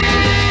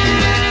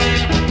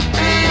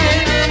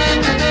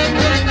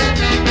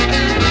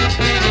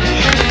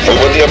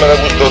Me da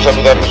gusto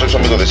saludarlos. Soy su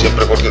amigo de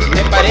siempre, Jorge de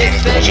la Cruz.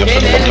 Como siempre,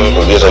 como todos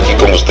los días aquí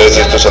con ustedes.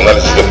 Esto es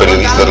Análisis de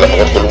Periodistas, la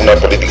mejor columna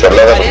política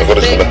hablada, los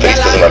mejores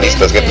comentaristas,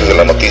 analistas, gentes de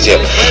la noticia,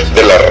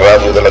 de la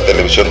radio, de la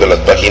televisión, de las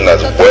páginas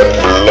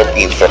web, blog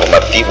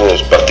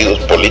informativos, partidos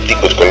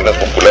políticos, columnas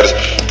populares,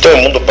 todo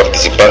el mundo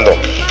participando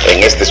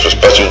en este su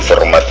espacio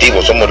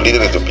informativo. Somos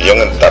líderes de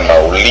opinión en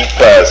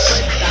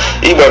Tamaulipas.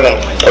 Y bueno,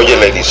 hoy es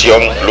la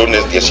edición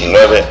lunes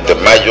 19 de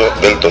mayo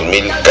del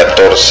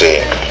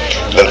 2014.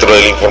 Dentro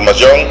de la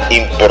información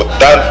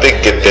importante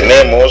que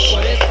tenemos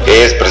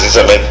es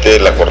precisamente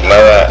la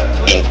jornada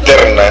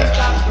interna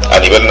a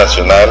nivel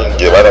nacional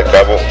llevada a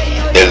cabo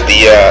el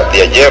día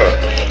de ayer.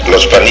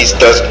 Los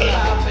panistas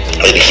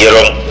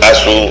eligieron a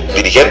su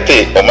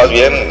dirigente, o más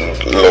bien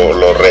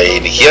lo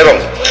reeligieron.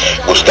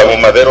 Gustavo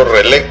Madero,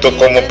 reelecto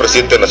como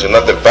presidente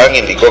nacional del PAN,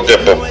 indicó que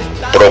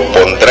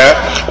propondrá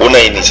una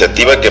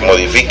iniciativa que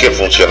modifique el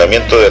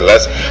funcionamiento de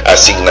las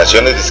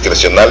asignaciones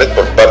discrecionales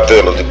por parte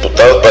de los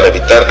diputados para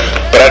evitar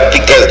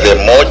prácticas de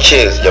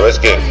moches. Ya ves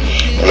que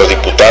los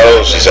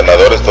diputados y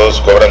senadores todos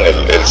cobran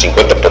el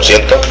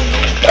 50%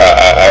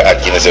 a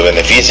quienes se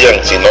benefician,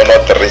 si no, no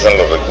aterrizan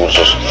los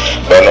recursos.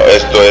 Bueno,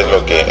 esto es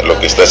lo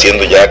que está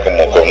haciendo ya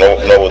como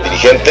nuevo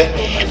dirigente,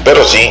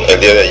 pero sí, el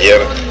día de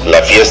ayer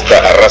la fiesta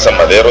arrasa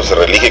Madero, se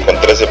reelige con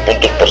 13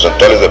 puntos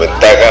porcentuales de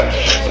ventaja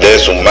de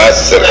su más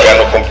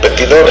cercano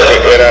competidor,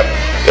 que era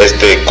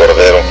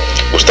Cordero.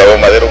 Gustavo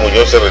Madero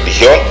Muñoz se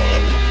reeligió.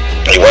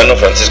 Y bueno,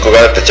 Francisco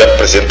Gana,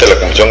 presidente de la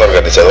Comisión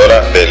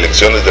Organizadora de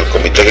Elecciones del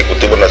Comité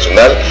Ejecutivo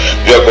Nacional,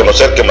 dio a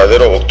conocer que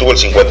Madero obtuvo el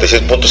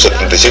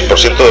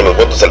 56.76% de los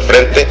votos al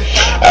frente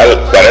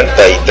al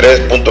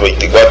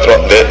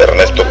 43.24% de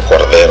Ernesto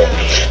Cordero.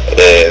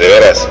 De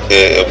veras,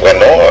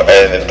 bueno,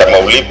 en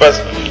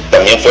Tamaulipas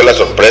también fue la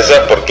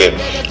sorpresa porque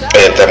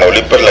en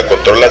Tamaulipas la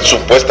controla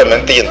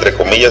supuestamente y entre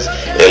comillas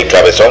el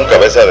cabezón,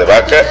 cabeza de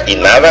vaca, y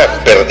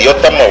nada, perdió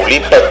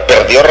Tamaulipas,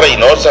 perdió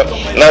Reynosa,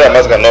 nada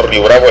más ganó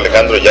Río Bravo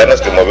Alejandro Llanas,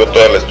 que movió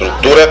toda la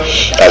estructura.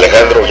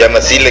 Alejandro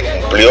Llanas sí le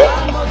cumplió,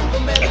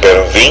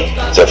 pero en fin,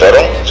 se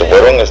fueron,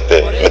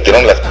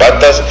 metieron las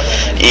patas,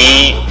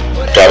 y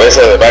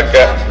cabeza de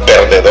vaca,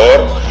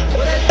 perdedor,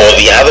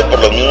 odiado por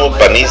los mismos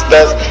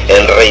panistas.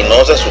 En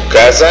Reynosa, su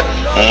casa,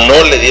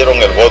 no le dieron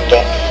el voto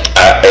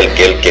a el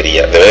que él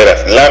quería. De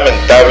veras,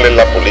 lamentable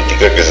la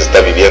política que se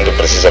está viviendo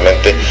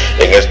precisamente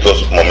en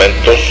estos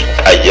momentos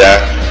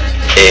allá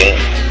en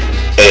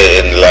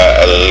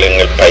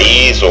el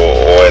país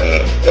o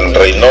en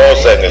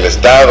Reynosa, en el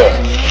estado.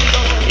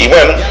 Y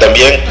bueno,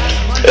 también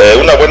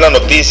una buena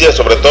noticia,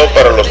 sobre todo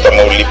para los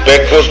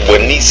tamaulipecos,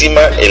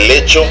 buenísima, el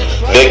hecho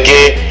de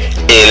que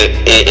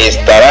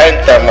estará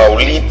en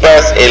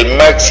Tamaulipas el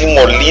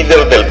máximo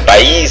líder del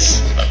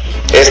país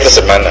esta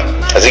semana.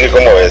 Así que,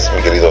 ¿cómo ves,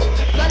 mi querido?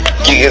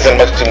 ¿Quién es el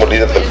máximo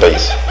líder del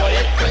país?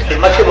 El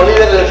máximo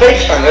líder del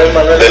país, Andrés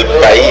Manuel. Del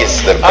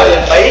país. ¿Del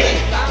país?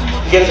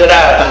 ¿Quién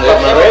será? ¿Andrés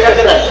Manuel?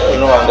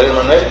 No, Andrés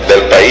Manuel.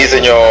 Del país,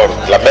 señor.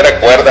 La mera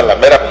cuerda, la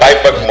mera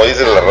paipa, como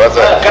dice la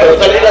raza. Carlos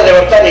Salinas de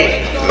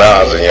Gortari.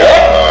 No, señor,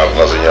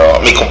 no,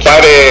 señor. Mi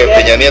compadre,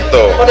 Peña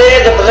Nieto. Por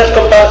eso, pues es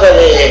compadre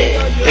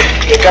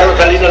de Carlos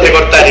Salinas de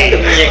Gortari.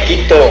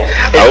 Muñequito.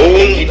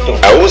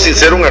 Aún sin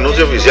ser un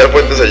anuncio oficial,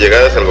 fuentes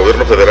allegadas al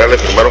gobierno federal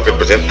afirmaron que el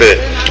presidente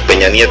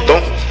Peña Nieto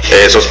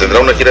sostendrá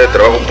una gira de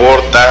trabajo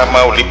por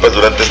Tamaulipas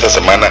durante esta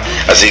semana.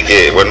 Así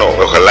que, bueno,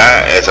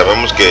 ojalá,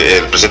 sabemos que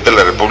el presidente de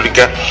la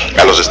República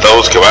a los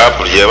estados que va,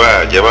 pues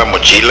lleva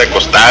mochila,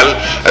 costal,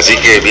 así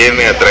que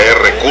viene a traer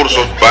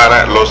recursos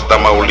para los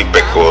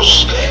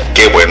tamaulipecos.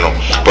 Qué bueno.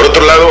 Por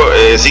otro lado,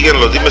 siguen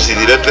los dimes y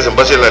diretes en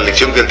base a la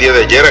elección del día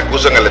de ayer.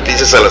 Acusan a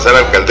Leticia Salazar,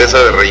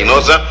 alcaldesa de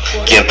Reynosa,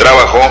 quien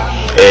trabajó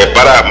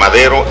para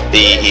Madero,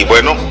 y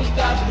bueno,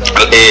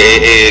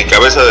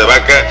 cabeza de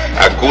vaca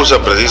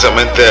acusa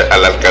precisamente a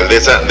la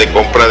alcaldesa de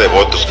compra de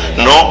votos.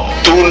 No,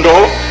 tú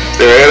no,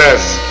 de veras,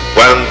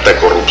 cuánta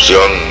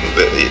corrupción.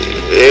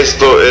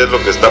 Esto es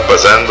lo que está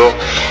pasando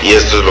y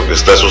esto es lo que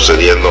está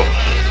sucediendo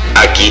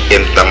aquí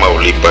en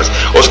Tamaulipas.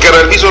 Oscar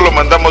Alviso lo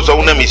mandamos a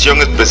una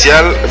emisión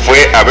especial,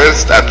 fue a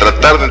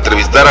tratar de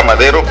entrevistar a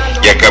Madero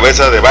y a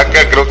Cabeza de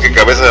Vaca. Creo que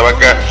Cabeza de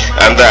Vaca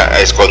anda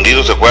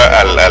escondido, se fue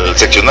al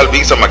seccional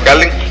Vinza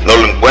McAllen, no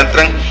lo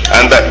encuentran,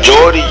 anda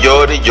llori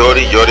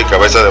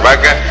Cabeza de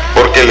Vaca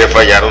porque le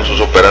fallaron sus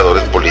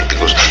operadores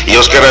políticos. Y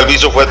Oscar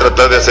Alviso fue a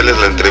tratar de hacerles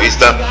la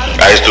entrevista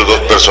a estos dos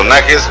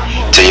personajes.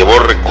 Se llevó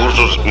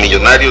recursos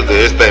millonarios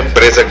de esta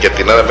empresa que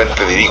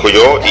atinadamente dirijo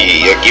yo,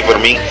 y aquí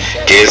Fermín,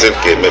 que es el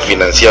que me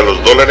financia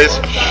los dólares,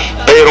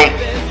 pero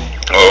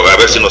a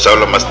ver si nos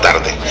habla más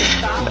tarde.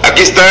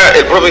 Aquí está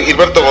el profe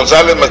Gilberto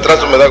González.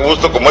 Maestrazo, me da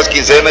gusto, como es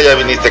quincena, ya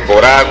viniste a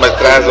cobrar,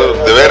 maestrazo,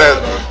 de veras,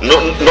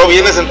 no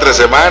vienes entre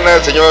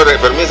semanas, señor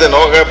Fermín se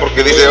enoja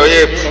porque dice,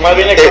 oye, más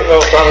viene cuando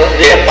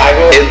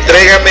pago.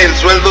 Entrégame el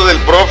sueldo del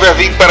profe a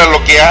fin para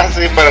lo que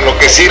hace, para lo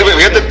que sirve.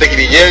 Fíjate, te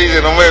grillé,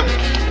 dice,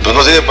 pues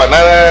no sirve para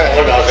nada.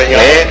 No, señor.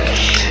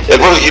 El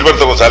profesor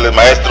Gilberto González,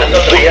 maestro. Ando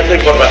trayendo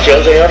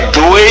información, señor.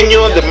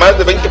 Dueño de más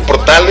de 20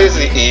 portales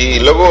y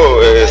luego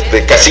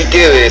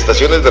cacique de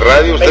estaciones de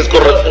radio. Usted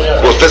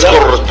es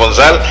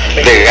corresponsal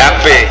de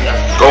GAPE.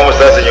 ¿Cómo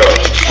está, señor?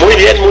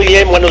 Muy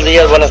bien, buenos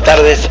días, buenas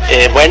tardes.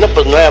 Bueno,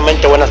 pues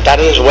nuevamente buenas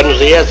tardes, buenos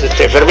días,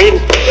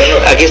 Fermín.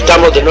 Aquí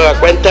estamos de nueva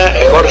cuenta,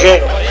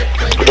 Jorge,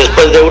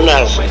 después de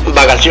unas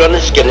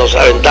vacaciones que nos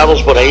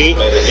aventamos por ahí.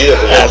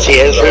 Así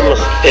es,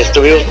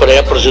 estuvimos por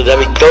allá por Ciudad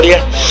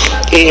Victoria.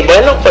 Y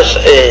bueno, pues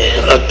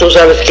tú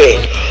sabes que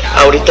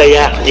ahorita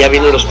ya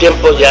vienen los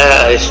tiempos,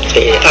 ya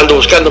ando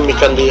buscando mi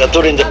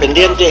candidatura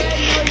independiente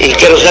y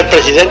quiero ser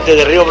presidente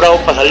de Río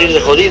Bravo para salir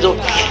de jodido.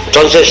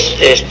 Entonces,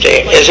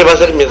 ese va a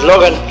ser mi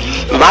eslogan.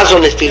 Más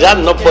honestidad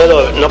no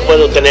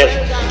puedo tener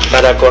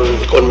para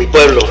con mi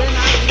pueblo.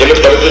 ¿Qué le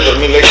parece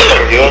Fermín Leija de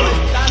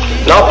región?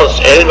 No, pues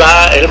él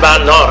va,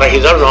 no,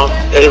 regidor no,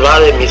 él va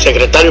de mi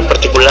secretario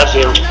particular,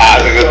 señor. Ah,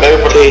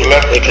 secretario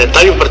particular. Sí,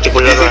 secretario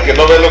particular. Dicen que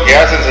no ve lo que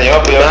hace el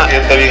señor, pues ya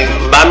está bien.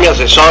 Va mi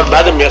asesor,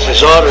 va de mi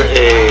asesor.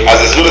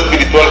 Asesor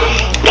espiritual.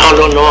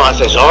 No,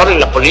 asesor en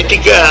la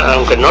política,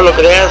 aunque no lo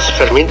creas,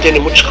 Fermín tiene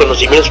muchos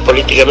conocimientos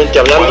políticamente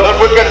hablando. Cuando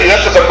fue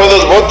candidato sacó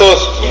 2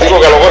 votos, digo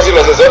que a lo mejor si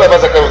lo asesora va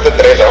a sacar usted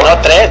 3, ¿no?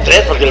 No,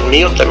 3, porque el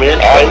mío también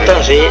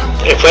cuenta, sí.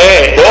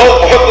 Fue 2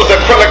 votos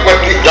sacó la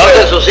cuartita. 2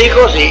 de sus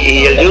hijos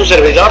y el de un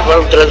servidor,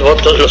 fueron 3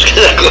 votos los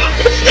que sacó.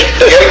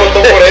 ¿Y él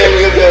votó por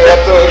él, ese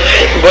gato?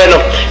 Bueno,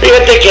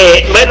 fíjate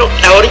que,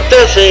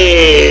 ahorita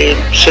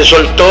se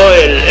soltó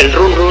el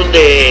run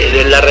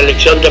de la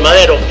reelección de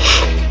Madero.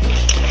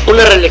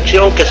 Una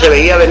reelección que se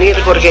veía venir,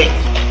 Jorge.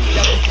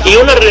 Y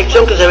una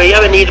reelección que se veía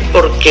venir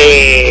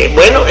porque,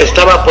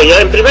 estaba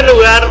apoyada, en primer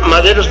lugar,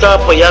 Madero estaba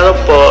apoyado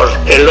por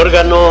el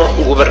órgano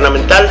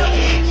gubernamental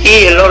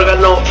y el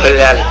órgano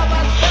federal.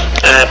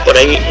 Por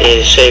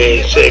ahí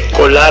se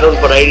colaron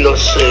por ahí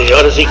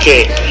ahora sí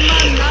que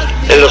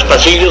en los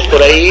pasillos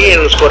por ahí,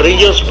 en los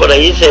corrillos por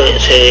ahí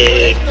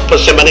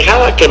se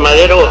manejaba que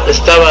Madero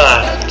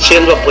estaba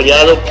siendo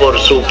apoyado por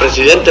su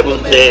presidente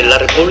de la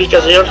República,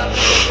 señor.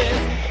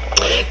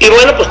 Y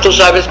bueno, pues tú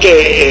sabes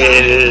que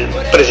el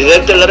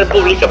presidente de la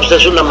República pues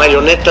es una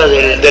marioneta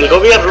del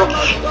gobierno,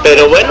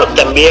 pero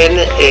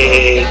también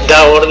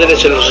da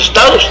órdenes en los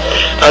estados,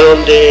 a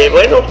donde,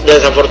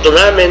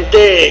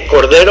 desafortunadamente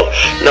Cordero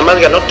nada más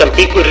ganó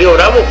Tampico y Río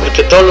Bravo,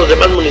 porque todos los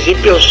demás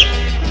municipios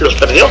los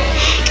perdió.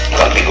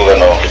 Tampico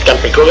ganó.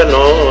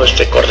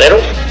 Cordero.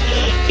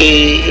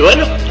 Y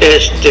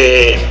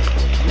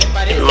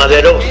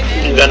Madero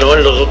ganó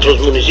en los otros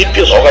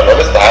municipios. ¿No ganó el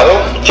estado?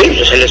 Sí,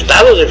 es el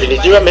estado,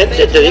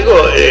 definitivamente, te digo,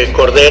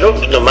 Cordero,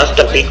 nomás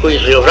Tampico y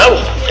Río Bravo.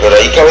 Pero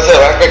ahí Cabeza de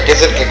Vaca, que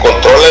es el que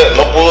controla,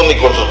 no pudo ni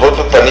con sus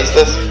propios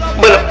panistas.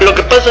 Bueno, lo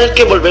que pasa es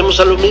que volvemos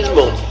a lo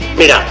mismo.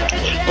 Mira,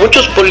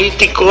 muchos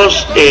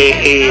políticos,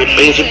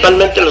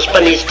 principalmente los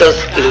panistas,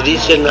 le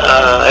dicen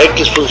a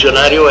X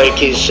funcionario, a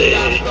X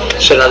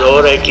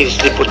senador, a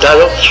X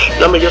diputado,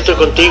 no, yo estoy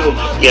contigo,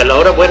 y a la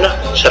hora buena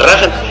se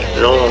rajan,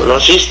 no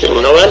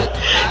asisten, no van.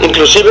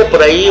 Inclusive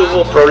por ahí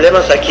hubo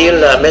problemas aquí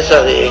en la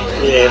mesa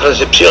de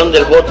recepción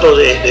del voto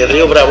de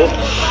Río Bravo,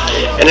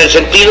 en el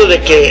sentido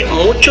de que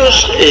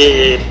muchos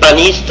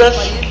panistas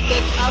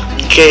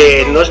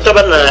que no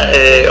estaban,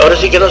 ahora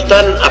sí que no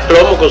están a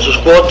plomo con sus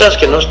cuotas,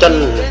 que no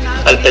están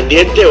al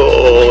pendiente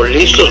o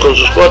listos con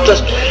sus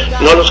cuotas,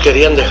 no los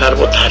querían dejar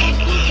votar.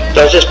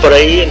 Entonces por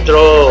ahí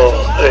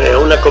entró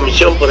una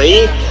comisión por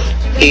ahí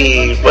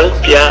y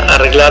ya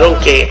arreglaron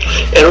que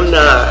era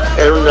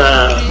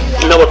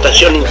una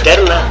votación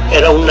interna,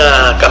 era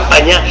una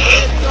campaña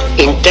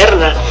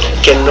interna,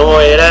 que no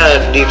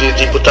era ni de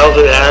diputado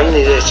federal,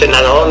 ni de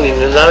senador, ni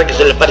de nada que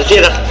se le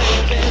pareciera.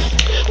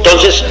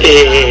 Entonces,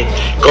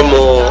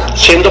 como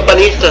siendo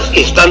panistas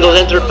y estando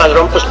dentro del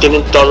padrón, pues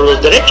tienen todos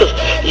los derechos.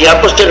 Ya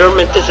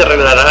posteriormente se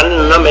arreglarán en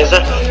una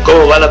mesa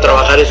cómo van a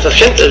trabajar estas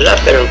gentes, ¿verdad?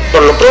 Pero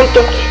por lo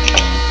pronto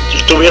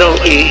tuvieron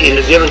y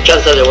les dieron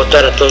chance de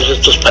votar a todos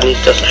estos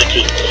panistas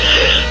aquí.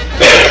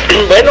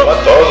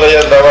 A todos ahí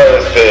andaba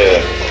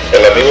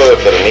el amigo de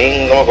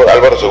Fermín, no me acuerdo,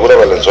 Álvaro Segura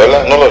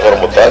Valenzuela, no lo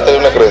dejaron votar, tenía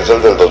una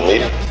credencial del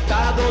 2000.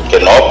 Que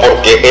no,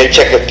 porque él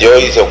chaqueteó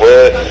y se fue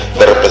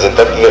de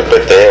representante del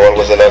PT o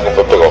algo así, nada con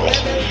Pepe Gómez.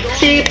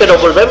 Sí, pero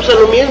volvemos a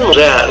lo mismo, o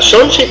sea,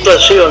 son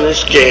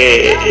situaciones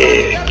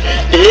que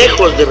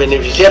lejos de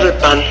beneficiar al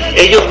PAN,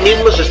 ellos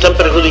mismos se están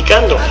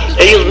perjudicando,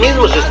 ellos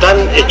mismos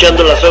están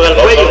echando la soga al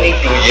cuello. Son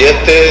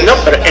incluyentes. No,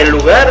 pero en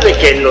lugar de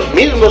que los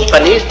mismos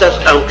panistas,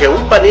 aunque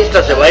un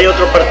panista se vaya a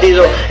otro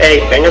partido,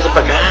 hey, véngase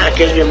para acá,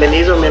 que es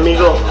bienvenido mi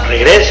amigo,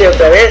 regrese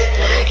otra vez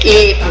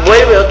y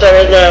vuelve otra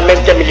vez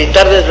nuevamente a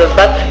militar desde el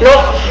PAN, no,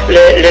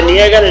 le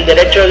niegan el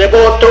derecho de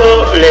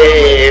voto,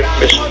 le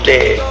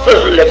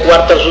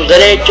coartan sus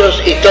derechos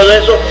y todo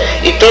eso,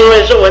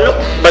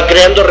 va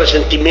creando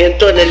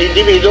resentimiento en el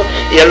individuo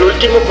y al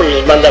último pues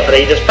los manda a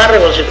freír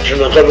espárragos y pues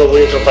mejor me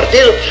voy a otro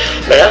partido,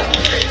 ¿verdad?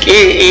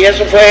 Y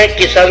eso fue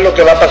quizás lo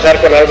que va a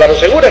pasar con Álvaro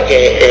Segura,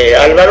 que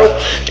Álvaro,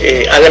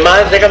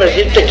 además déjame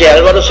decirte que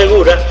Álvaro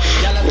Segura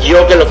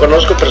yo que lo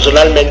conozco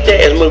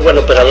personalmente, es muy buen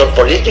operador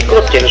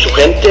político, tiene su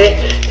gente,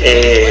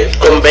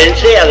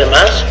 convence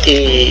además,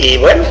 y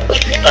bueno, pues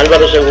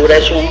Álvaro Segura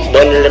es un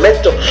buen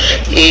elemento.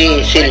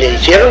 Y si le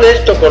hicieron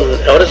esto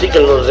ahora sí que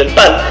los del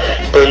PAN,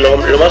 pues lo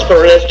más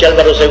probable es que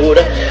Álvaro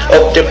Segura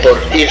opte por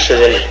irse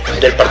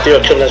del Partido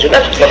Acción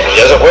Nacional. No, pues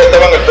ya se fue,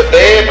 estaba en el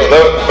PT, pues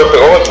Pepe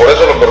Gómez, por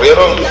eso lo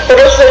corrieron. Por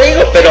eso te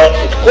digo, pero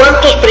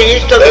 ¿cuántos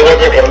priistas?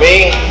 Por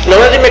mí.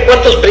 Nomás dime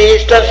cuántos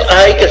priistas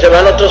hay que se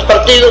van a otros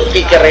partidos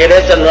y que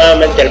regresan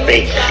nuevamente al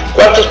PRI.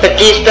 ¿Cuántos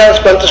petistas,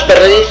 cuántos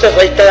perredistas?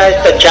 Ahí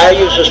está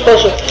Chayo y su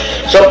esposo,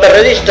 son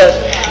perredistas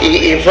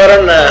y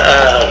fueron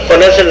a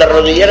ponerse las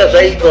rodilleras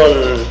ahí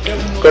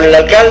con el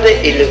alcalde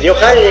y les dio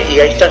jale y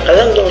ahí están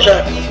jalando, o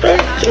sea,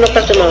 no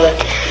pasa nada.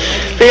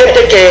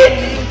 Fíjate que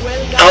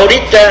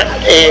ahorita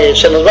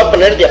se nos va a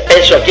poner de a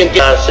peso aquí en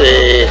Tijuana,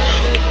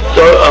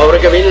 ahora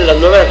que vienen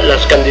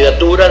las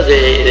candidaturas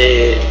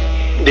de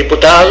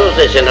diputados,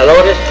 de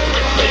senadores,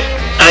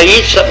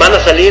 ahí van a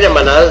salir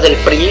emanadas del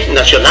PRI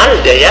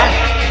nacional de allá,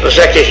 o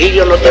sea que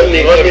Gilio no tiene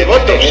ni voz ni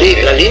voto, sí,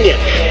 la línea.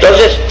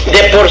 Entonces,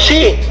 de por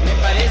sí,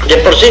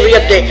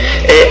 fíjate,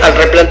 al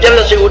replantear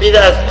la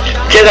seguridad,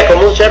 queda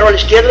como un cerro a la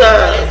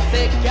izquierda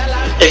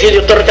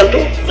Egidio Torre Cantú,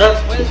 ¿no?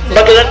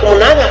 Va a quedar como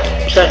nada,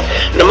 o sea,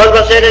 nomás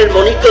va a ser el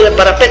monito de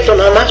parapeto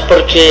nada más,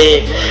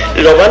 porque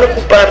lo van a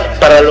ocupar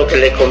para lo que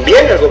le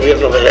conviene al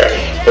gobierno federal.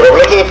 Pero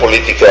hablando de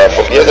política,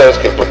 porque ya sabes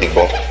que el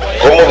político,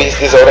 ¿cómo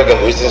viste ahora que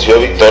anduviste en Ciudad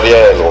Victoria,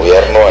 el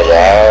gobierno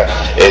allá,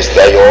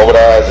 hay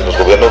obras de los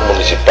gobiernos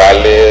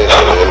municipales,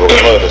 del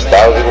gobierno del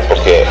estado, digo,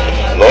 porque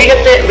no?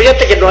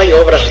 Fíjate que no hay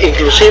obras,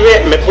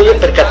 inclusive me pude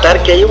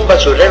percatar que hay un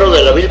basurero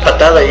de la vil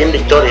patada ahí en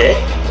Victoria,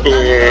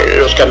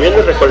 los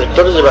camiones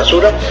recolectores de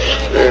basura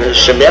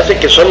se me hace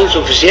que son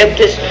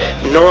insuficientes,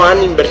 no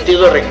han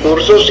invertido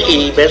recursos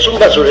y ves un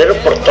basurero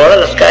por todas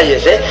las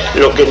calles,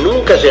 lo que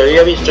nunca se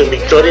había visto en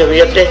Victoria.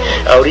 Fíjate,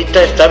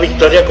 ahorita está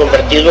Victoria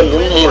convertido en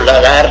un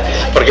muladar,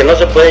 porque no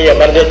se puede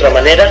llamar de otra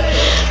manera.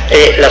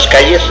 Las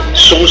calles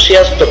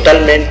sucias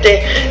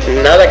totalmente,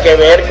 nada que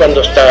ver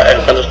cuando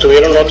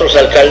estuvieron otros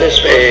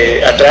alcaldes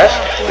atrás,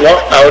 no,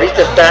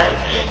 ahorita está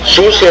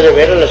sucia de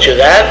ver en la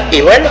ciudad.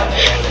 Y bueno,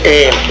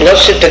 no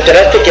sé si te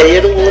enteraste que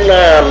ayer hubo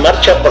una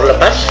marcha por la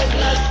paz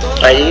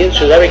ahí en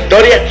Ciudad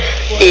Victoria,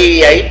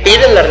 y ahí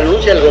piden la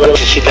renuncia al gobierno,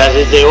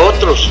 necesidades de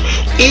otros,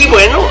 y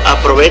bueno,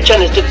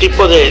 aprovechan este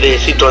tipo de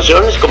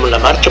situaciones como la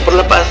marcha por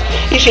la paz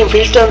y se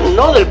infiltran,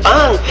 no del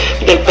PAN,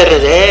 del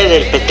PRD,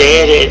 del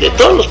PT, de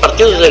todos los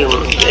partidos del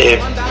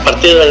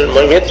partido del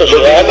Movimiento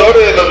Ciudadano.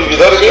 Los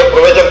vividores sí, que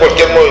aprovechan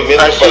cualquier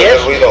movimiento así para es.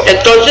 hacer ruido.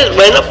 Entonces,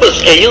 bueno, pues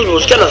ellos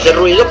buscan hacer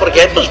ruido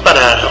porque pues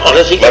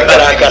ahora sí que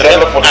para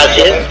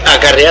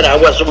acarrear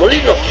agua a su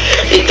molino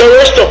y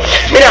todo esto.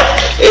 Mira,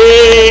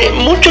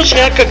 mucho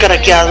se ha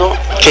cacaraqueado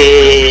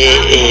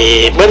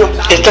que, bueno,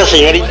 esta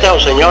señorita o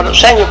señor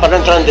para no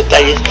entrar en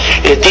detalles,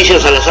 Leticia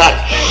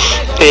Salazar,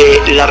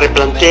 la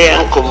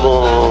replantean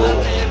como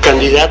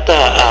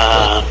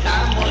candidata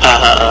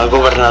a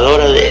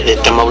gobernadora de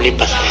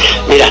Tamaulipas.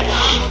 Mira,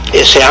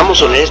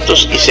 seamos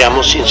honestos y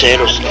seamos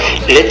sinceros,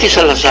 Leti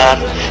Salazar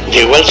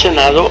llegó al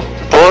Senado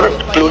por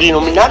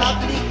plurinominal,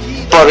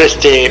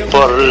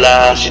 por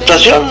la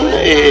situación,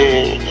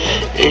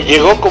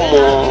 llegó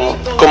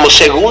como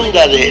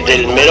segunda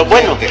del mero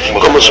bueno,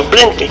 como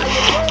suplente.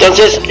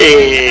 Entonces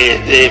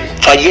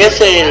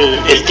fallece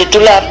el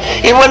titular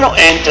y bueno,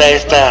 entra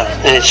esta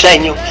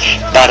Seño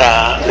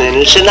en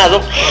el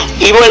Senado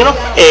y bueno,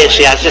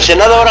 se hace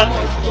senadora.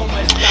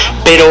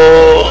 Pero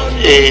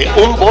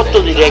un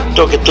voto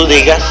directo que tú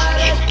digas,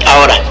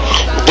 ahora,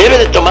 debe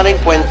de tomar en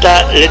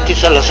cuenta Leti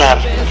Salazar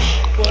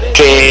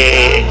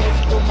que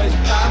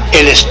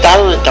el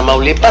estado de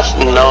Tamaulipas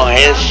no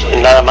es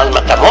nada más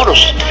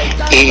Matamoros,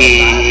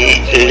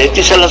 y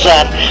Leti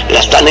Salazar la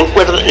están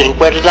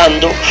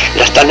encuerdando,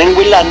 la están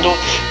enguilando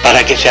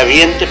para que se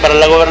aviente para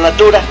la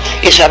gobernatura,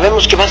 y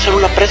sabemos que va a ser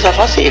una presa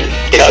fácil.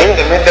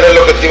 Exactamente, era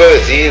lo que te iba a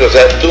decir, o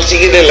sea, tú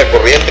sigues de la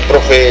corriente,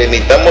 profe,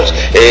 necesitamos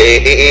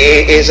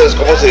esas,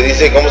 ¿cómo se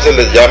dice? ¿Cómo se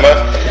les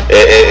llama?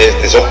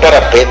 Son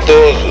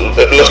parapetos,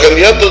 los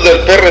candidatos del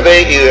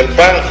PRD y del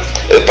PAN,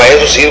 para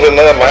eso sirven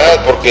nada más,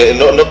 porque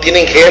no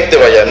tienen gente,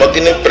 vaya, no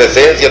tienen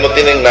presencia, no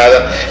tienen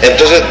nada.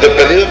 Entonces, de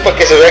perdido es para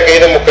que se vea que hay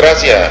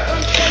democracia.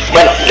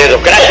 Bueno,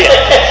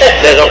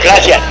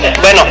 dedocracia.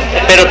 Bueno,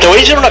 pero te voy a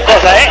decir una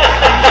cosa,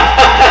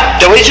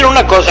 Te voy a decir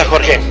una cosa,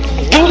 Jorge.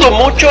 Dudo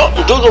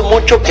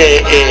mucho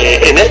que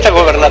en esta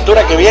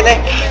gobernatura que viene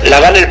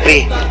la gane el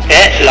PRI.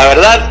 La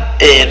verdad,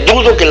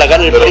 dudo que la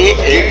gane el PRI.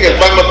 El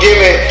PAN no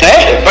tiene.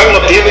 El PAN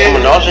no tiene. ¿Cómo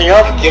no,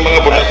 señor? ¿Quién van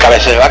a poner?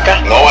 Cabeza de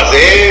vaca. No va a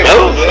ser.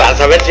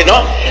 Vas a ver si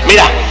no.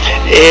 Mira,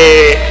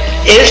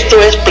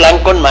 esto es plan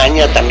con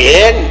maña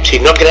también. Si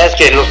no creas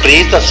que los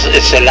priistas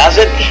se la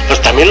hacen, pues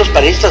también los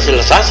panistas se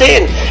las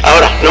hacen.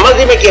 Ahora, nomás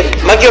dime quién.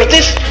 ¿Maqui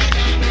Ortiz?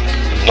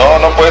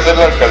 No puede ser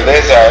la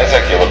alcaldesa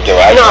esa que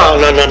vaya.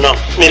 No.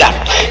 Mira,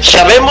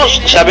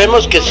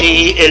 sabemos que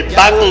si el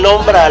PAN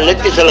nombra a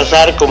Leti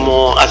Salazar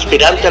como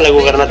aspirante a la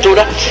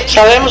gubernatura,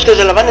 sabemos que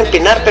se la van a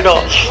empinar,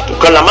 pero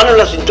con la mano en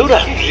la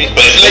cintura. Sí,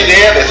 pero es la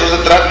idea, de eso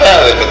se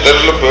trata, de meter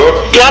lo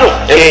peor. Claro.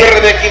 ¿El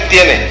PRD quién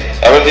tiene?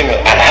 A ver, dime,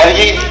 a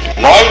nadie.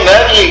 No hay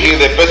nadie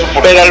de peso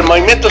por... Pero el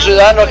Movimiento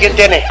Ciudadano, ¿quién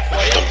tiene?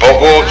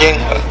 Tampoco, ¿quién?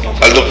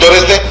 ¿Al doctor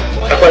este?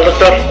 ¿A cuál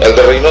doctor? ¿El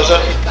de Reynosa?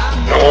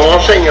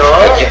 No,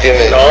 señor. Aquí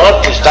tiene.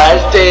 No, está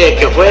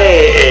que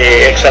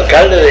fue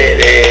exalcalde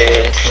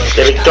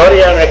de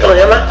Victoria, ¿cómo se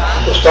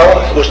llama?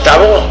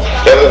 Gustavo.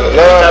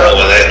 No,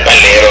 es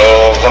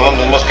palero, son los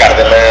mismos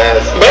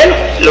Cárdenas. Bueno,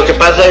 lo que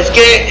pasa es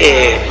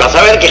que vas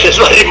a ver que les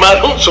va a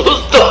arrimar un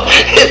susto,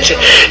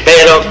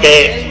 pero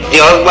que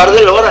Dios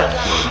guarde la hora.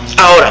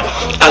 Ahora,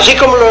 así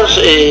como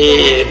los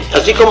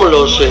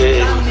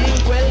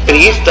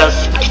priistas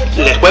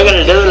le juegan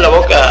el dedo en la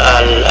boca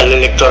al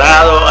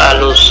electorado, a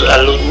los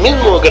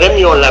mismos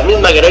gremios, la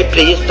misma grey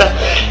priista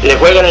le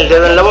juegan el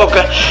dedo en la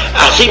boca,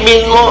 así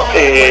mismo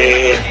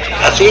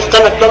así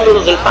están actuando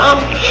los del PAN.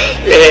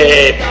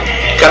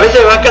 Cabeza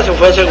de Vaca se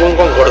fue según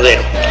con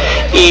Cordero,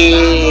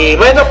 y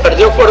bueno,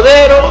 perdió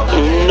Cordero,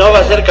 no va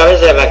a ser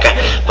Cabeza de Vaca.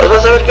 Pues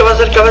vas a ver que va a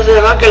ser Cabeza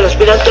de Vaca el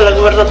aspirante a la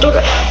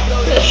gubernatura.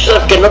 Es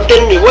que no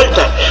tiene ni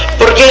vuelta.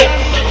 ¿Por qué?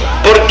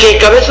 Porque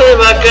Cabeza de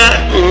Vaca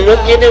no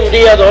tiene un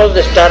día o dos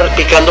de estar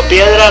picando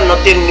piedra, no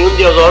tiene ni un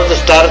día o dos de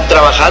estar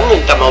trabajando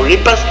en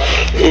Tamaulipas,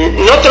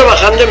 no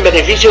trabajando en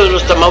beneficio de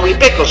los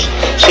tamaulipecos,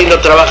 sino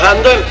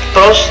trabajando en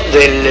pros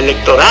del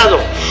electorado,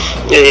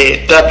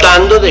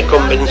 tratando de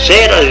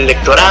convencer al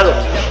electorado,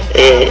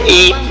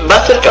 y va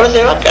a ser Cabeza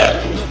de Vaca.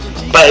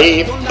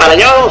 Para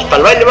allá vamos, para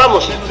el baile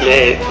vamos,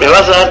 me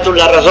vas a dar tú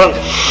la razón.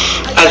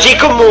 Así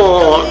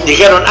como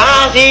dijeron,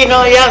 sí,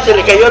 no, ya se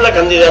le cayó la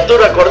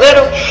candidatura a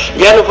Cordero,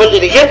 ya no fue el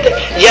dirigente,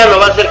 ya no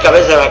va a ser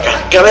Cabeza de Vaca.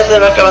 Cabeza de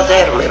Vaca va a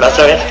ser, me vas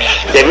a ver,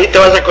 de mí te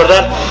vas a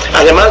acordar.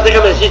 Además,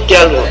 déjame decirte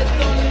algo.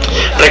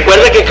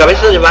 Recuerda que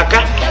Cabeza de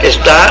Vaca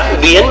está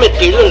bien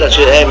metido en la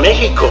Ciudad de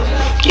México.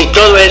 Y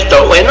todo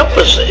esto, bueno,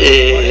 pues,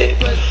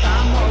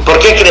 ¿por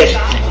qué crees?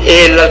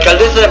 La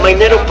alcaldesa de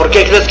Mainero, ¿por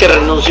qué crees que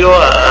renunció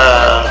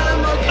a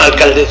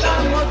alcaldesa?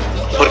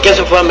 ¿Por qué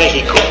se fue a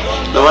México?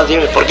 Nomás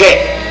dime, ¿por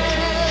qué?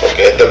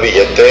 Porque este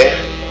billete.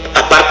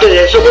 Aparte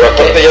de eso, pero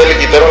aparte ya le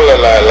quitaron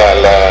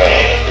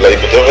la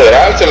Diputación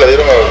Federal, se la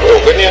dieron a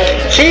Eugenia.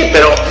 Sí,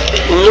 pero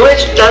no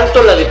es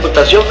tanto la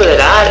Diputación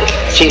Federal,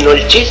 sino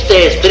el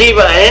chiste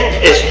estriba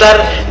en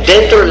estar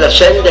dentro de la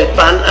senda del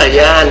PAN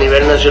allá a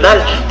nivel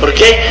nacional. ¿Por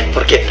qué?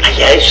 Porque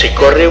allá se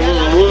corre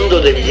un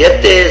mundo de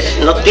billetes,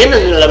 no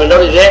tienen la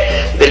menor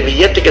idea del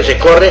billete que se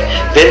corre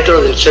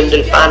dentro del senda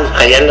del PAN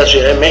allá en la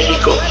Ciudad de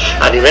México,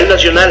 a nivel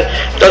nacional.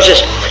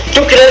 Entonces,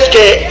 ¿tú crees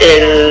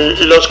que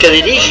los que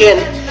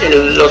dirigen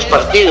los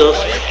partidos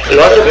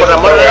lo hacen por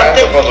amor al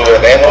arte?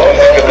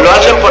 Lo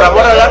hacen por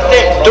amor al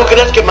arte. ¿Tú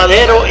crees que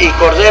Madero y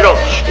Cordero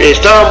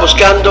estaban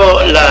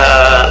buscando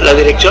la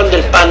dirección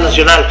del PAN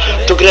nacional?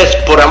 ¿Tú crees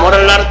por amor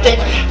al arte?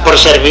 ¿Por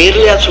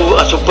servirle a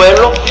su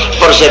pueblo?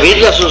 ¿Por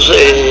servirle a sus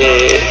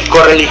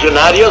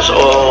correligionarios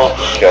o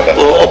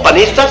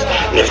panistas?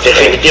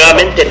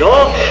 Definitivamente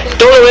no.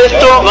 Todo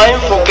esto va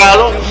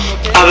enfocado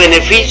a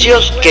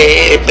beneficios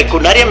que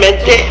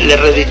pecuniariamente le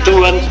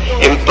reditúan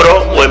en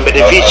pro o en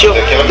beneficio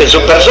de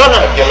su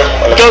persona.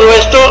 Todo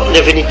esto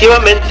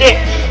definitivamente,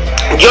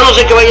 yo no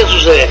sé qué vaya a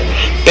suceder,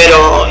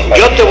 pero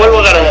yo te vuelvo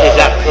a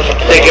garantizar,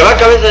 de que va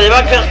Cabeza de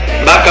Vaca,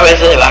 va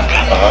Cabeza de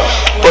Vaca.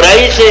 Por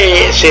ahí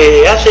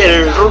se hace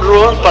el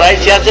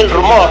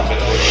rumor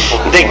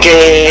de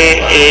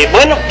que,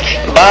 bueno,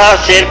 va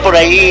a ser por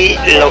ahí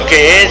lo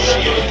que es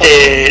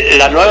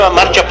la nueva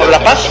Marcha por la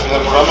Paz.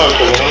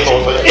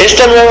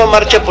 Esta nueva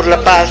Marcha por la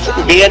Paz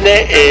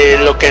viene,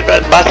 lo que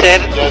va a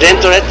ser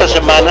dentro de esta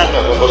semana,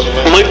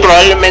 muy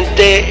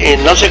probablemente,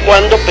 no sé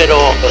cuándo, pero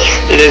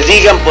les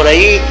digan por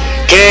ahí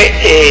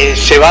que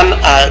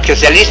que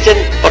se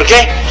alisten. ¿Por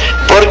qué?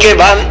 Porque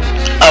van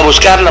a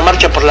buscar la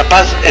Marcha por la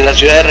Paz en la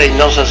ciudad de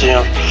Reynosa,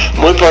 señor.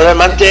 Muy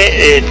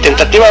probablemente,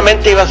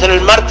 tentativamente iba a ser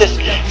el martes,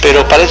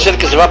 pero parece ser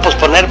que se va a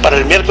posponer para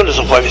el miércoles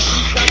o jueves.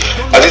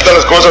 Así están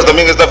las cosas.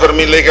 También está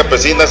Fermín Leija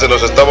Pesina, se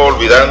nos estaba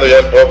olvidando ya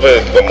el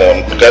profe,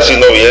 como casi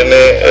no viene,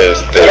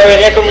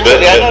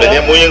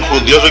 venía muy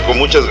enjundioso y con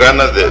muchas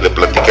ganas de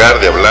platicar,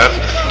 de hablar,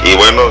 y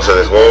bueno, se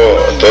dejó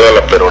toda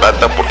la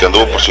perorata porque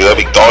anduvo por Ciudad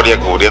Victoria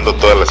cubriendo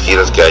todas las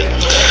giras que hay.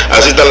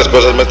 Así están las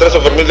cosas.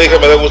 Maestrazo Fermín Leija,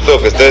 me da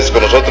gusto que estés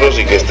con nosotros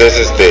y que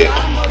estés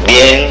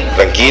bien,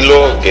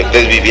 tranquilo, que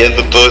estés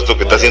viviendo todo esto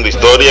que está haciendo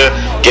historia.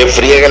 Qué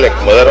friega le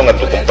acomodaron a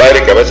tu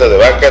compadre Cabeza de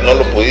Vaca, no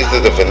lo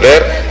pudiste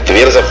defender, te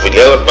hubieras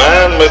afiliado al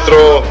PAN,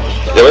 maestro.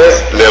 Ya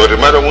ves, le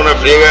arrimaron una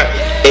friega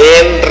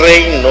en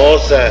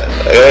Reynosa.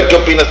 A ver, ¿qué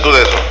opinas tú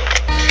de eso?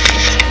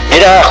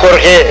 Mira,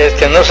 Jorge,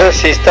 no sé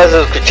si estás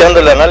escuchando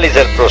el análisis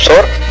del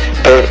profesor,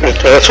 pero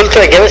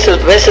resulta que a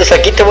veces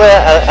aquí te voy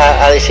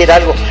a decir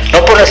algo,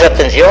 no pones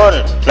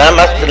atención, nada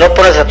más no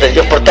pones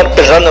atención por estar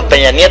pensando en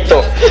Peña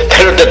Nieto,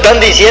 pero te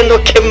están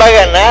diciendo quién va a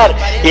ganar,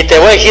 y te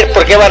voy a decir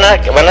por qué van a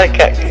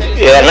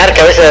ganar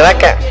Cabeza de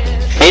Vaca.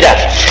 Mira,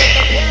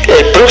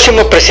 el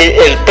próximo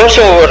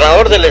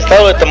gobernador del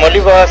estado de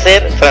Tamaulipas va a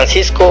ser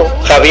Francisco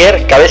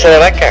Javier Cabeza de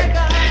Vaca,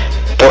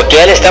 porque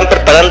ya le están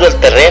preparando el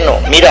terreno.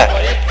 Mira,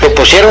 lo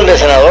pusieron de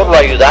senador, lo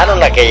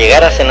ayudaron a que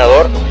llegara a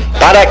senador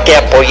para que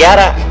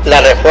apoyara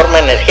la reforma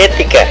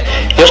energética.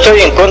 Yo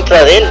estoy en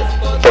contra de él,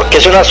 porque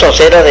es una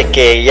soncera de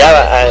que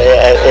ya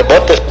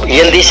votes, y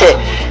él dice,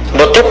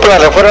 voté por la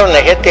reforma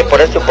energética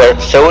por esto,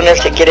 según él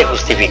se quiere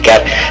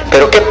justificar.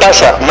 Pero ¿qué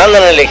pasa?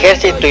 Mandan el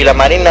ejército y la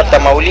marina a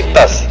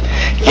Tamaulipas,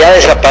 ya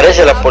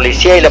desaparece la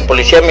policía y la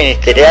policía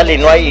ministerial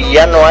y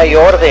ya no hay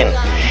orden.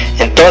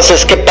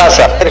 Entonces, ¿qué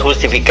pasa?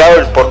 Justificado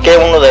el por qué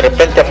uno de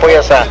repente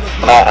apoyas a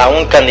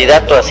un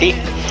candidato así.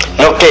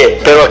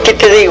 Pero aquí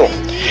te digo,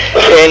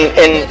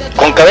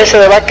 con Cabeza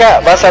de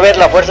Vaca vas a ver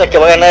la fuerza que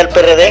va a ganar el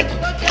PRD,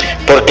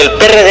 porque el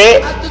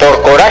PRD,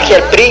 por coraje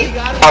al PRI,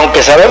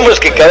 aunque sabemos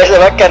que Cabeza de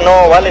Vaca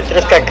no vale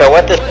 3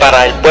 cacahuates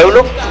para el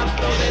pueblo,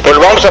 pues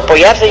lo vamos a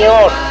apoyar,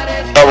 señor,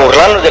 para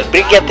burlarnos del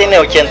PRI, que ya tiene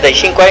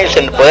 85 años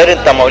en el poder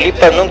en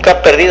Tamaulipas, nunca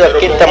ha perdido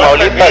aquí en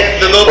Tamaulipas.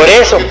 Por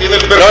eso,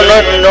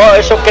 no,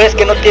 eso crees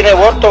que no tiene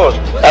votos,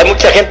 hay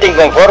mucha gente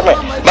inconforme.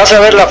 Vas a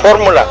ver la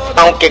fórmula,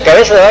 aunque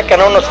Cabeza de Vaca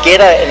no nos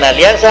quiera en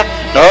alianza,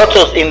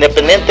 nosotros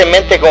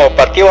independientemente como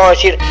partido vamos a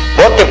decir,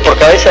 voten por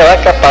Cabeza de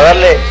Vaca para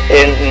darle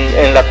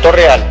en la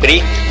torre al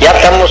PRI. Ya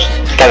estamos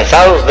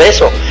cansados de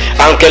eso,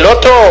 aunque el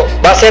otro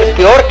va a ser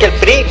peor que el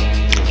PRI.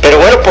 Pero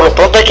bueno, por lo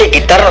pronto hay que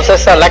quitarnos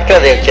esa lacra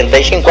de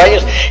 85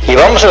 años y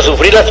vamos a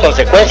sufrir las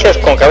consecuencias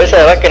con Cabeza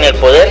de Vaca en el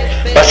poder.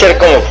 Va a ser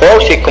como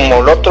Fox y como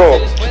el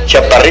otro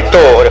chaparrito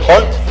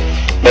orejón,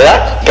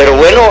 ¿verdad? Pero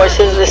bueno,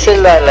 esa es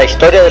la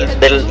historia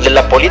de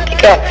la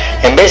política.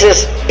 En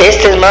veces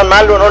este es más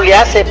malo, no le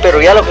hace,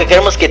 pero ya lo que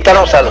queremos es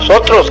quitarnos a los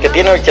otros que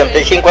tienen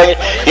 85 años.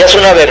 Ya es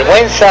una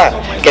vergüenza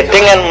que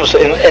tengamos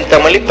en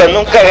Tamaulipas.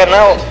 Nunca ha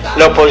ganado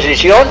la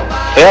oposición,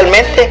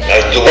 realmente.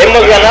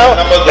 Hemos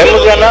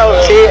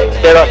ganado, sí,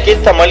 pero aquí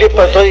en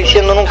Tamaulipas estoy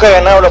diciendo nunca ha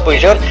ganado la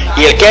oposición,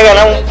 y el que ha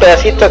ganado un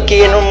pedacito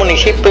aquí en un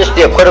municipio es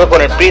de acuerdo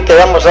con el PRI. Te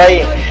damos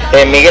ahí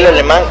Miguel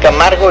Alemán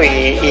Camargo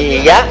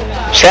y ya.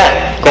 O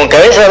sea, con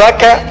Cabeza de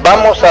Vaca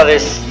vamos a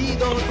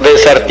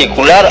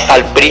desarticular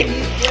al PRI.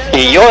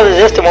 Y yo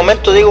desde este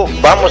momento digo,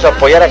 vamos a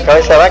apoyar a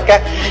Cabeza de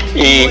Vaca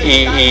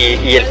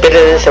y el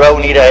PRD se va a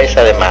unir a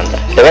esa demanda.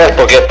 De verdad,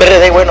 porque el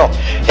PRD, bueno,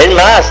 es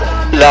más,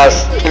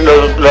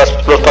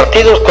 los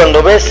partidos,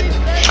 cuando ves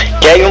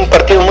que hay un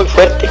partido muy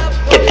fuerte,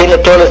 que tiene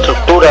toda la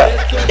estructura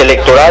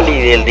electoral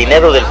y el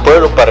dinero del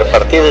pueblo para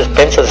repartir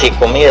despensas y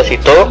comidas y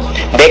todo,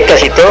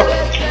 becas y todo,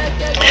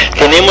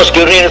 tenemos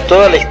que unir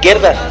toda la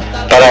izquierda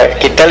para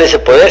quitarle ese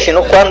poder,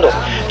 sino cuando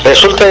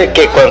resulta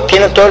que cuando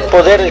tienen todo el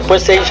poder,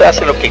 después ellos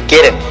hacen lo que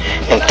quieren.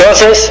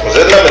 Entonces,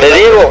 te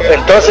digo,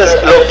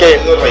 lo que...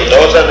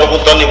 Reynosa no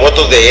votó ni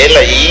votos de él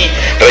ahí,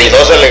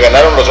 Reynosa le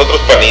ganaron los otros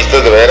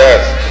panistas, de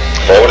veras.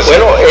 Pobres.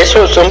 Bueno,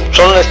 esos son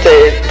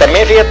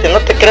también fíjate, no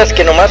te creas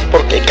que nomás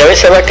porque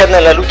Cabeza de Vaca anda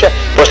en la lucha,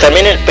 pues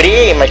también el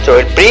PRI, maestro,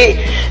 el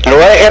PRI lo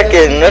va a dejar,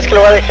 que no es que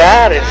lo va a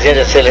dejar,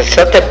 se les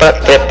está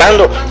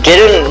trepando,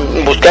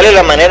 quieren buscarle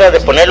la manera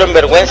de ponerlo en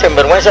vergüenza,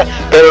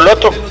 pero el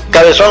otro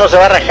cabezón no se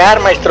va a rajar,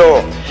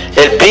 maestro.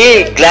 El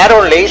PRI,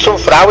 claro, le hizo un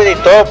fraude y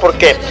todo,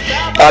 porque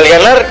al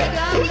ganar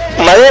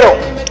Madero,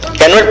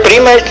 ganó el PRI,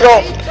 maestro.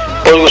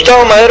 Pues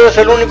Gustavo Madero es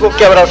el único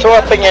que abrazó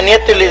a Peña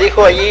Nieto y le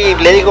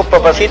dijo,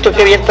 papacito,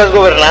 qué bien estás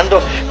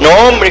gobernando. No,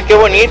 hombre, qué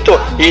bonito.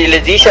 Y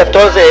les dice a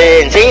todos,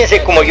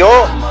 enséñense como yo,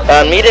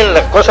 admiren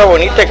la cosa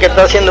bonita que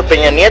está haciendo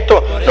Peña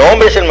Nieto. No,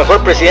 hombre, es el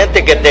mejor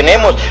presidente que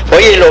tenemos.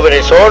 Oye, y lo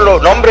solo,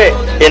 no, hombre.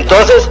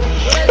 Entonces,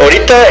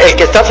 ahorita el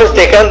que está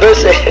festejando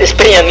es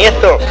Peña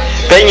Nieto.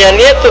 Peña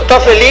Nieto está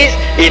feliz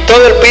y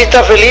todo el PRI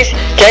está feliz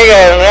que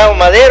haya ganado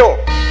Madero.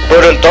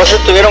 Pero entonces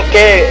tuvieron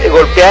que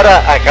golpear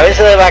a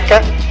Cabeza de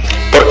Vaca,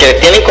 porque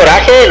tienen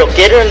coraje, lo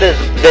quieren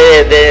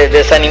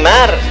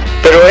desanimar.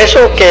 Pero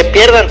eso que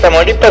pierdan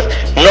Tamaulipas,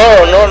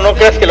 no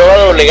creas que lo va a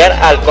doblegar,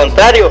 al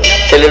contrario,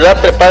 se les va a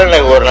trepar en la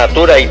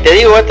gobernatura. Y te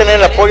digo, va a tener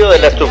el apoyo de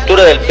la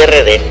estructura del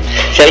PRD.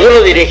 Si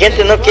algunos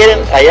dirigentes no quieren,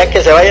 allá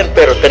que se vayan,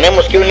 pero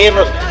tenemos que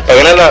unirnos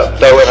para ganar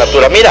la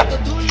gobernatura. Mira,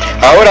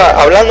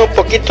 ahora hablando un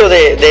poquito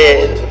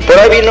por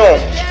ahí vino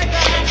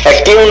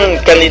aquí un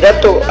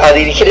candidato a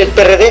dirigir el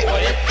PRD,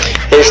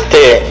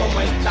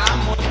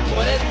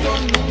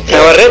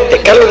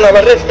 Navarrete, Carlos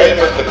Navarrete.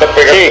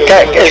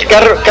 Sí,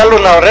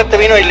 Carlos Navarrete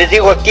vino y les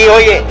dijo aquí,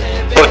 oye,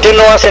 ¿por qué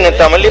no hacen en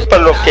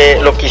Tamaulipas lo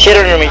que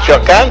hicieron en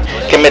Michoacán,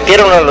 que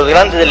metieron a los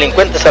grandes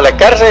delincuentes a la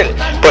cárcel?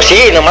 Pues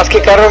sí, nomás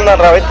que Carlos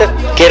Navarrete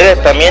quiere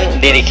también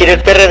dirigir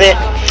el PRD.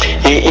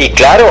 Y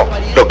claro,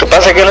 lo que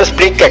pasa es que no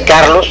explica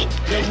Carlos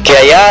que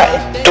allá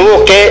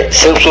tuvo que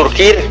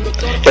surgir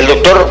el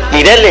doctor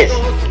Mireles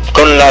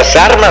con las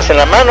armas en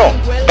la mano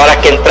para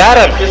que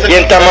entraran, y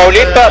en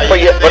Tamaulipas,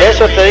 pues, por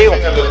eso te digo,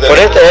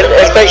 él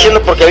está diciendo,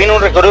 porque vino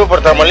un recorrido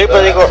por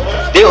Tamaulipas, dijo,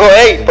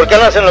 hey, ¿por qué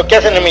no hacen lo que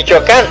hacen en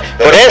Michoacán?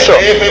 Por eso.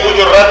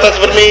 Muchos ratas,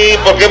 Fermín,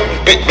 ¿por qué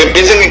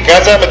empiecen en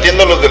casa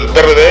metiendo los del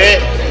PRD?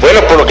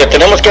 Bueno, por lo que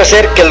tenemos que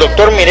hacer, que el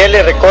doctor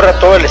Mireles recorra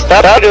todo el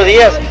estado, varios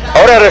días.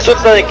 Ahora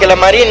resulta de que la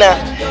Marina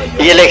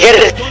y el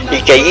ejército,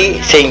 y que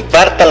allí se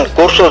impartan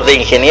cursos de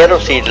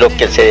ingenieros y lo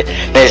que se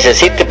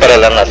necesite para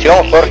la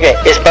nación, Jorge,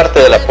 es parte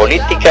de la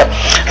política.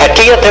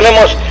 Aquí ya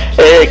tenemos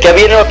que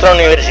viene otra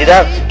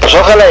universidad, pues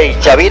ojalá y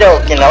Chavira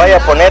o quien la vaya a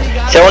poner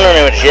sea una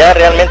universidad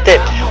realmente,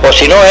 o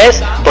si no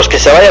es, pues que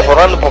se vaya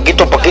formando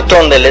poquito a poquito,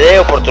 donde le dé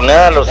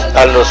oportunidad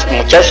a los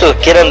muchachos que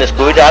quieran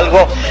descubrir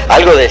algo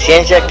de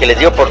ciencia, que les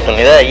dé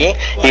oportunidad allí,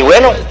 y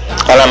bueno,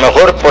 a lo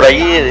mejor por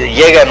allí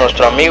llega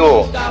nuestro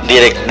amigo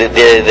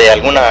de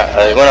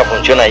alguna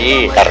función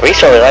allí,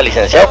 Arbizo, ¿verdad?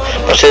 Licenciado,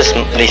 pues es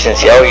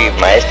licenciado y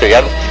maestro y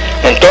algo.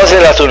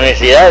 Entonces las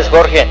universidades,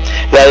 Jorge,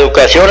 la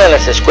educación en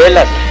las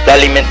escuelas, la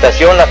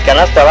alimentación, la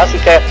canasta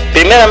básica,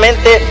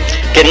 primeramente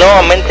que no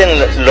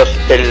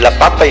aumenten la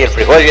papa y el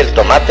frijol y el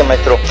tomate,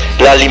 maestro.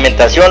 La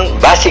alimentación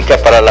básica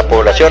para la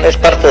población es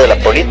parte de la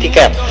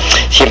política.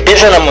 Si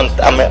empiezan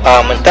a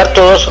aumentar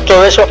todo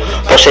eso,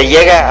 pues se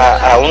llega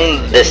a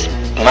un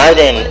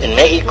desmadre en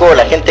México,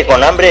 la gente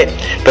con hambre,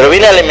 pero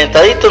bien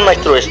alimentaditos,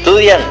 maestro,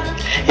 estudian.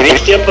 Y en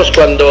mis tiempos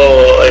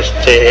cuando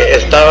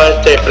estaba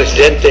este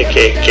presidente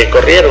que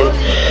corrieron,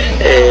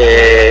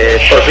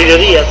 Porfirio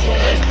Díaz,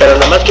 pero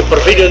nada más que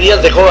Porfirio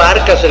Díaz dejó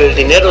arcas en el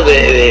dinero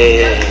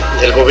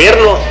del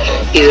gobierno,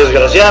 y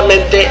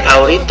desgraciadamente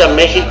ahorita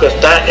México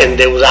está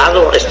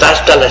endeudado, está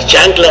hasta las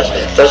chanclas,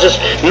 entonces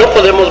no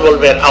podemos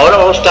volver, ahora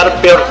vamos a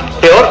estar peor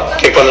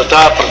que cuando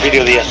estaba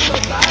Porfirio Díaz.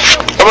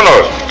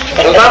 Vámonos.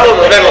 Nos vamos,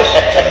 nos vemos.